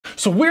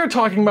So we're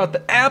talking about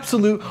the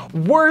absolute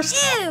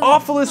worst,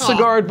 awfulest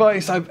cigar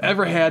advice I've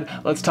ever had.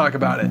 Let's talk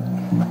about it.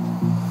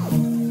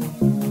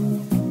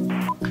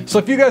 So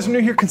if you guys are new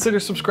here, consider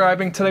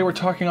subscribing. Today we're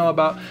talking all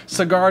about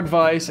cigar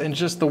advice and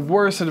just the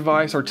worst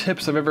advice or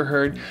tips I've ever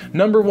heard.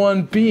 Number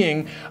one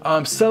being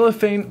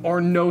cellophane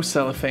or no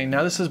cellophane.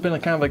 Now this has been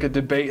kind of like a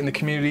debate in the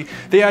community.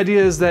 The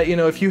idea is that, you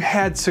know, if you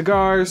had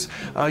cigars,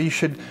 you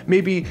should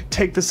maybe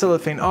take the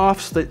cellophane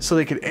off so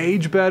they could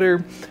age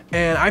better.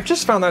 And I've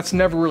just found that's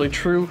never really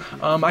true.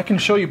 I can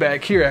show you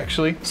back here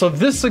actually. So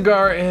this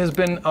cigar has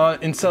been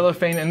in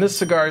cellophane and this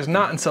cigar is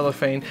not in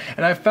cellophane.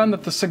 And I've found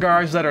that the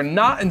cigars that are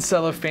not in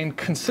cellophane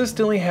consistently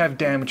have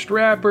damaged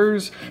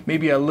wrappers,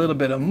 maybe a little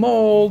bit of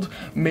mold,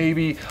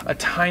 maybe a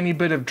tiny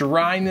bit of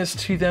dryness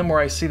to them where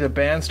I see the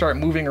band start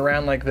moving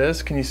around like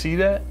this. Can you see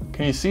that?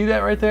 Can you see that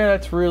right there?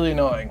 That's really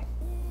annoying.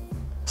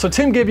 So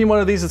Tim gave me one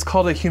of these. It's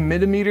called a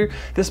humidimeter.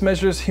 This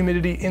measures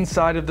humidity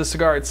inside of the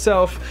cigar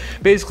itself.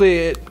 Basically,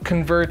 it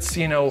converts,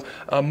 you know,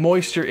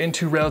 moisture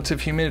into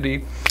relative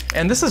humidity.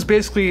 And this is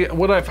basically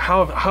what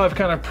how I've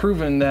kind of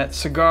proven that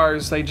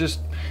cigars, they just,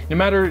 no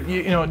matter,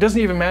 you know, it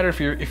doesn't even matter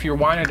if your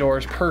wine-ador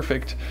is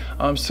perfect.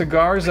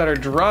 Cigars that are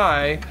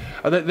dry,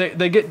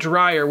 they get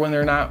drier when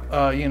they're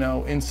not, you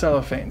know, in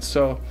cellophane.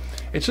 So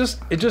it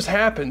just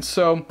happens.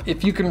 So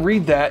if you can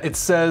read that, it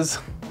says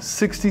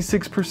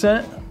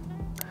 66%.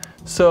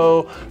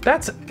 So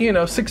that's, you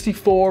know,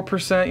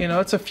 64%, you know,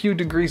 it's a few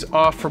degrees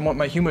off from what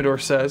my humidor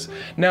says.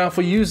 Now, if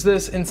we use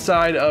this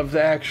inside of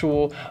the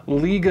actual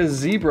Liga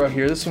Zebra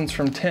here, this one's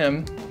from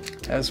Tim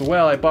as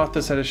well. I bought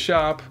this at a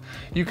shop.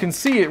 You can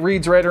see it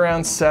reads right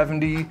around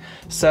 70,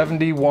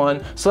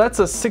 71. So that's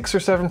a 6 or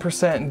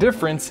 7%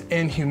 difference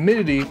in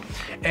humidity.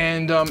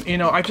 And, you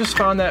know, I just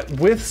found that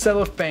with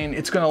cellophane,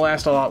 it's gonna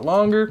last a lot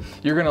longer.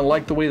 You're gonna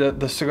like the way that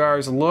the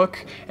cigars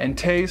look and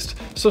taste.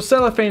 So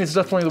cellophane is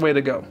definitely the way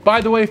to go.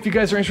 By the way, if you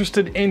guys are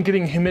interested in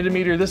getting a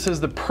humidimeter, this is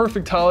the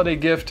perfect holiday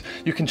gift.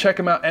 You can check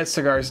them out at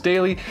Cigars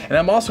Daily. And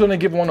I'm also gonna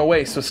give one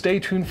away, so stay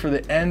tuned for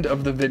the end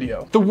of the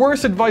video. The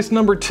worst advice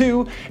number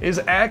 2 is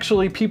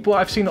actually people,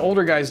 I've seen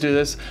older guys do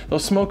this. They'll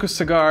smoke a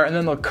cigar and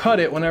then they'll cut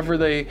it whenever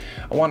they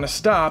want to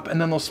stop,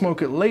 and then they'll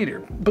smoke it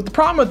later. But the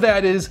problem with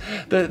that is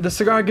the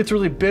cigar gets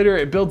really bitter,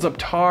 it builds up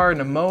tar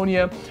and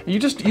ammonia. You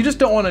just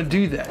don't want to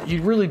do that.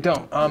 You really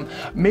don't.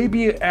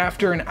 Maybe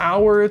after an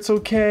hour it's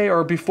okay,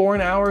 or before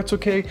an hour it's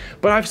okay,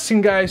 but I've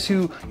seen guys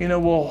who, you know,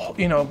 will,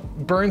 you know,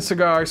 burn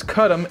cigars,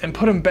 cut them, and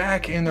put them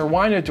back in their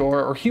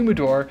wine-ador or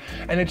humidor,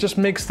 and it just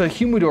makes the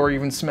humidor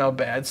even smell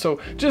bad. So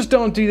just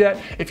don't do that.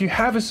 If you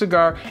have a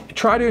cigar,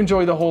 try to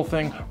enjoy the whole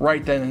thing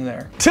right then and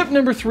there. Tip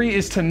number 3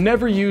 is to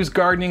never use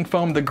gardening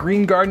foam, the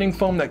green gardening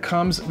foam that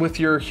comes with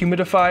your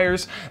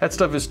humidifiers. That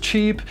stuff is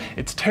cheap,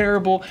 it's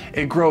terrible,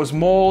 it grows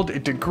mold,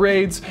 it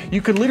degrades.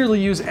 You could literally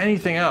use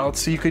anything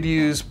else. You could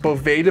use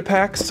Boveda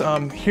packs.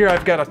 Here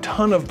I've got a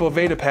ton of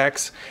Boveda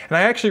packs, and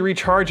I actually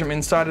recharge them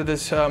inside of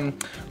this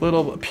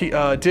little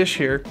dish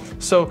here.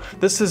 So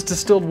this is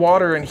distilled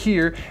water in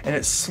here, and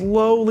it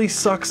slowly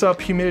sucks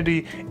up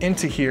humidity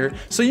into here.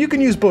 So you can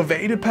use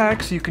Boveda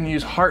packs, you can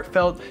use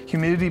heartfelt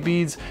humidity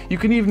beads, you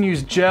can even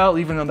use gel,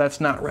 even though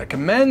that's not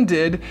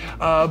recommended,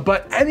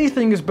 but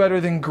anything is better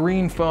than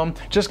green foam.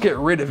 Just get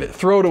rid of it,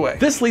 throw it away.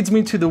 This leads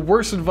me to the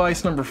worst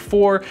advice number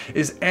 4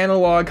 is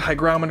analog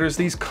hygrometers.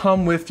 These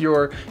come with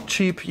your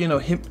cheap, you know,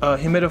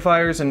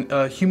 humidifiers and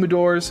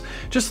humidors.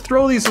 Just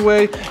throw these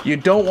away. You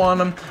don't want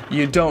them,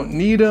 you don't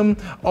need them.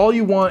 All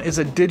you want is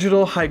a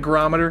digital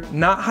hygrometer,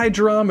 not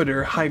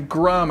hydrometer,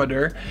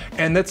 hygrometer,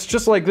 and that's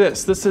just like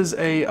this. This is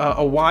a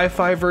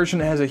Wi-Fi version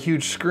that has a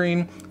huge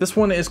screen. This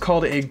one is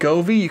called a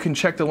Govee. You can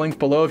check the link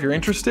below if you're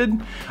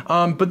interested.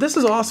 But this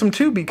is awesome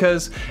too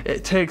because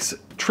it takes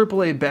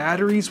AAA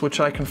batteries, which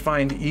I can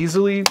find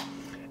easily.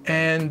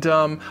 And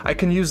I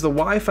can use the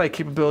Wi-Fi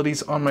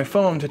capabilities on my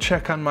phone to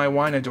check on my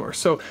wine-ador.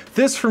 So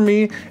this for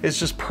me is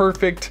just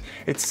perfect.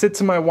 It sits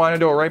in my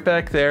wine-ador right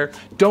back there.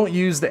 Don't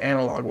use the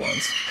analog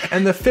ones.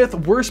 And the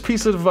 5th worst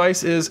piece of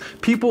advice is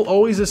people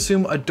always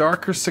assume a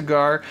darker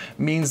cigar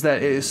means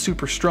that it is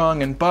super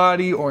strong in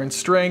body or in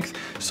strength.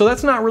 So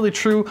that's not really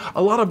true.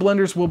 A lot of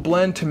blenders will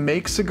blend to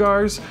make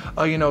cigars,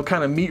 you know,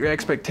 kind of meet your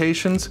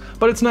expectations,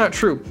 but it's not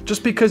true.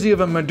 Just because you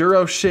have a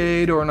Maduro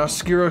shade or an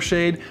Oscuro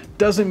shade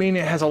doesn't mean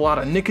it has a lot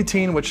of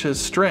nicotine, which is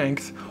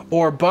strength,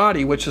 or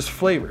body, which is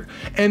flavor.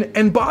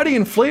 And body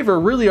and flavor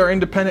really are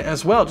independent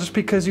as well. Just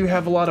because you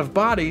have a lot of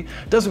body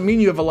doesn't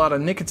mean you have a lot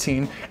of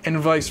nicotine, and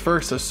vice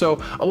versa.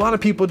 So a lot of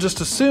people just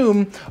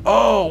assume,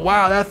 oh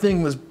wow, that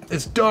thing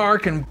it's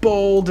dark and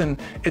bold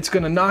and it's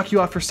gonna knock you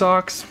off your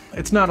socks.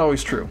 It's not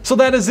always true. So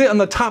that is it on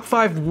the top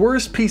 5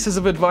 worst pieces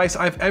of advice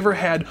I've ever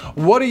had.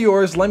 What are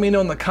yours? Let me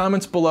know in the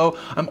comments below.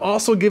 I'm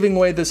also giving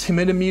away this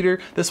humidimeter.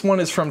 This one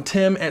is from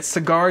Tim at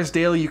Cigars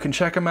Daily. You can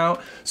check him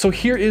out. So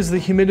here is the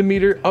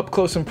humidimeter up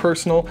close and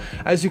personal.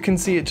 As you can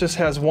see, it just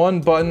has one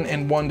button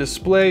and one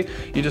display.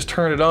 You just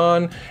turn it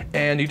on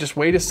and you just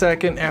wait a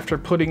second after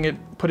putting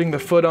the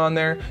foot on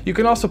there. You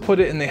can also put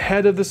it in the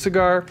head of the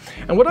cigar.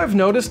 And what I've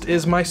noticed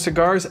is my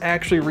cigars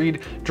actually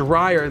read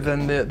drier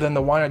than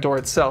the Winador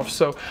itself.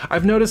 So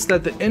I've noticed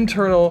that the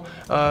internal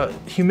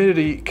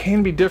humidity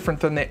can be different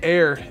than the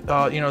air,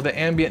 you know, the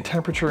ambient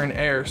temperature in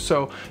air.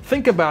 So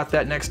think about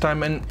that next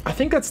time. And I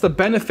think that's the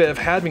benefit of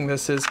having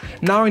this, is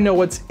now I know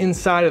what's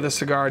inside of the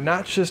cigar,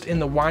 not just in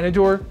the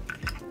Winador.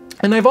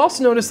 And I've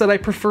also noticed that I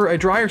prefer a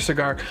drier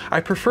cigar. I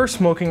prefer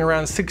smoking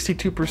around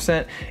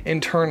 62%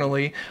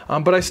 internally,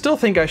 but I still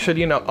think I should,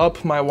 you know,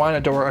 up my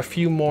Winador a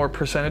few more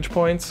percentage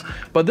points.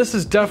 But this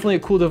is definitely a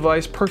cool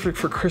device, perfect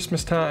for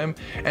Christmas time,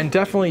 and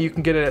definitely you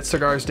can get it at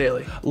Cigars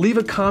Daily. Leave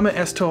a comment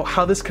as to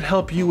how this could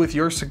help you with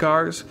your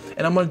cigars,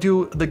 and I'm gonna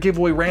do the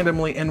giveaway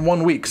randomly in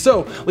 1 week.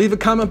 So leave a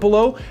comment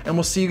below, and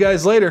we'll see you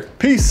guys later.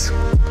 Peace.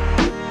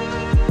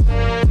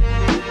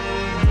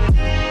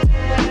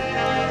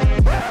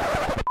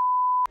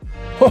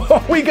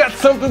 Oh, we got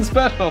something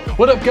special.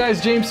 What up,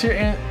 guys? James here,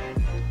 and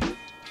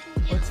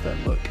what's that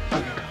look?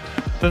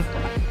 Okay.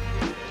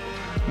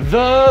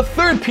 The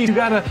third piece, you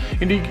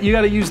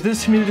gotta use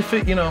this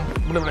humidity, you know,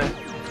 whatever.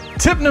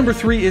 Tip number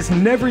 3 is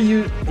never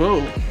use.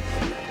 Whoa.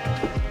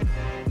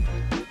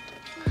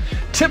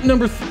 Tip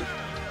number.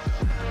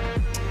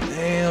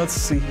 Let's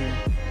see here.